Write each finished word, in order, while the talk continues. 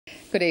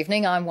Good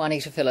evening, I'm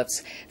Juanita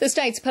Phillips. The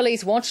state's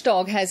police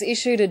watchdog has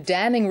issued a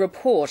damning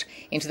report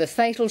into the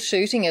fatal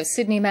shooting of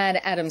Sydney man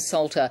Adam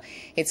Salter.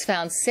 It's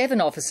found 7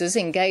 officers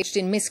engaged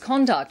in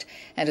misconduct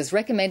and has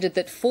recommended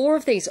that 4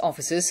 of these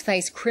officers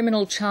face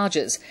criminal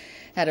charges.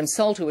 Adam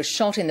Salter was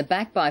shot in the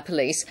back by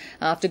police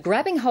after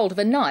grabbing hold of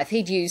a knife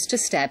he'd used to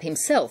stab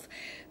himself.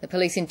 The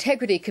Police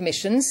Integrity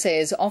Commission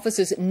says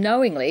officers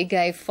knowingly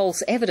gave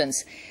false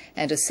evidence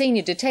and a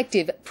senior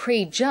detective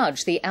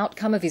prejudged the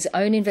outcome of his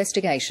own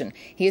investigation.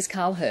 Here's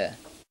Carl Herr.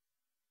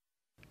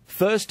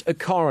 First a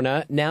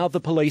coroner, now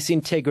the Police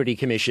Integrity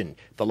Commission.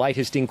 The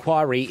latest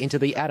inquiry into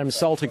the Adam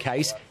Salter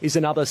case is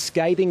another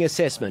scathing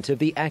assessment of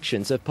the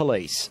actions of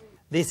police.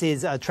 This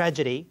is a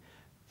tragedy,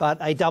 but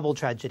a double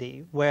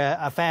tragedy, where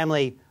a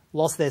family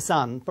lost their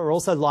son, but were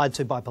also lied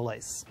to by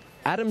police.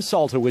 Adam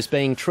Salter was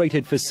being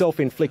treated for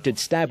self-inflicted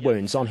stab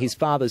wounds on his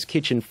father's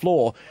kitchen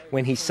floor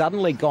when he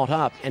suddenly got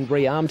up and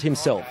rearmed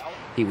himself.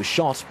 He was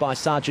shot by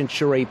Sergeant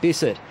Cherie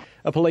Bissett.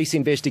 A police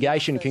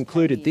investigation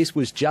concluded this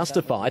was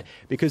justified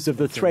because of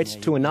the threat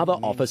to another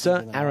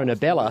officer, Aaron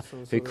Abella,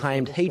 who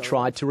claimed he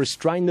tried to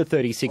restrain the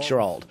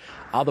 36-year-old.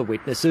 Other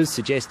witnesses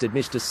suggested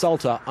Mr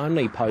Salter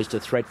only posed a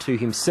threat to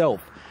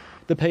himself.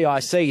 The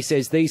PIC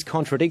says these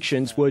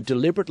contradictions were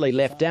deliberately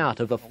left out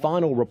of a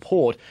final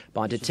report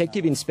by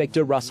Detective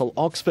Inspector Russell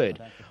Oxford.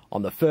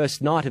 On the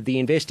first night of the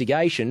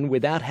investigation,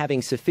 without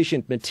having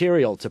sufficient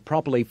material to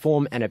properly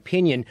form an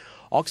opinion,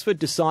 Oxford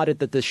decided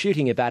that the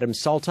shooting of Adam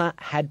Salter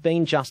had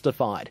been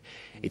justified.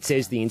 It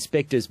says the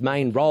inspector's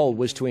main role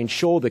was to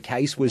ensure the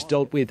case was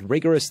dealt with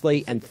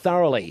rigorously and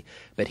thoroughly,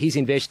 but his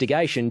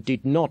investigation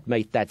did not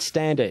meet that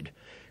standard.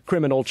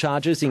 Criminal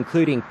charges,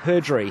 including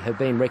perjury, have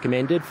been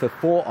recommended for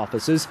 4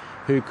 officers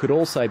who could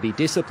also be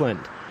disciplined.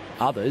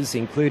 Others,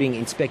 including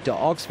Inspector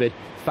Oxford,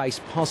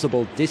 face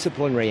possible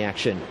disciplinary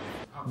action.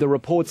 The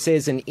report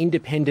says an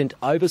independent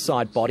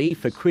oversight body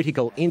for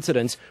critical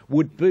incidents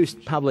would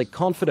boost public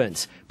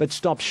confidence, but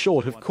stops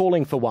short of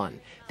calling for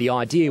one. The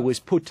idea was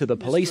put to the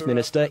Police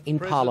Minister in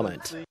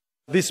Parliament.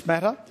 This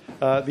matter,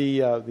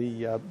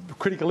 the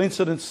critical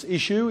incidents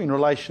issue in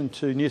relation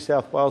to New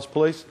South Wales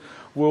Police,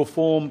 will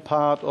form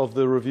part of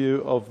the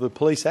review of the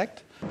Police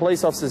Act.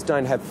 Police officers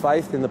don't have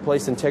faith in the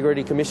Police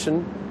Integrity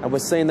Commission, and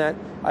we've seen that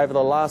over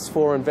the last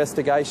 4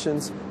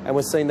 investigations, and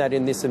we've seen that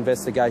in this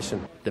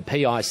investigation. The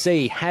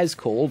PIC has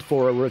called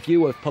for a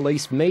review of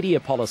police media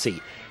policy,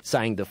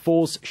 saying the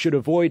force should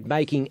avoid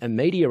making a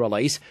media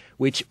release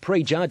which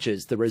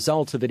prejudges the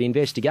result of an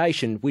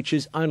investigation which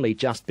has only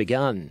just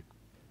begun.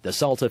 The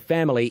Salter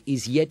family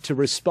is yet to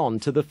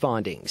respond to the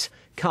findings.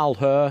 Carl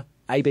Herr,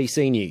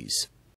 ABC News.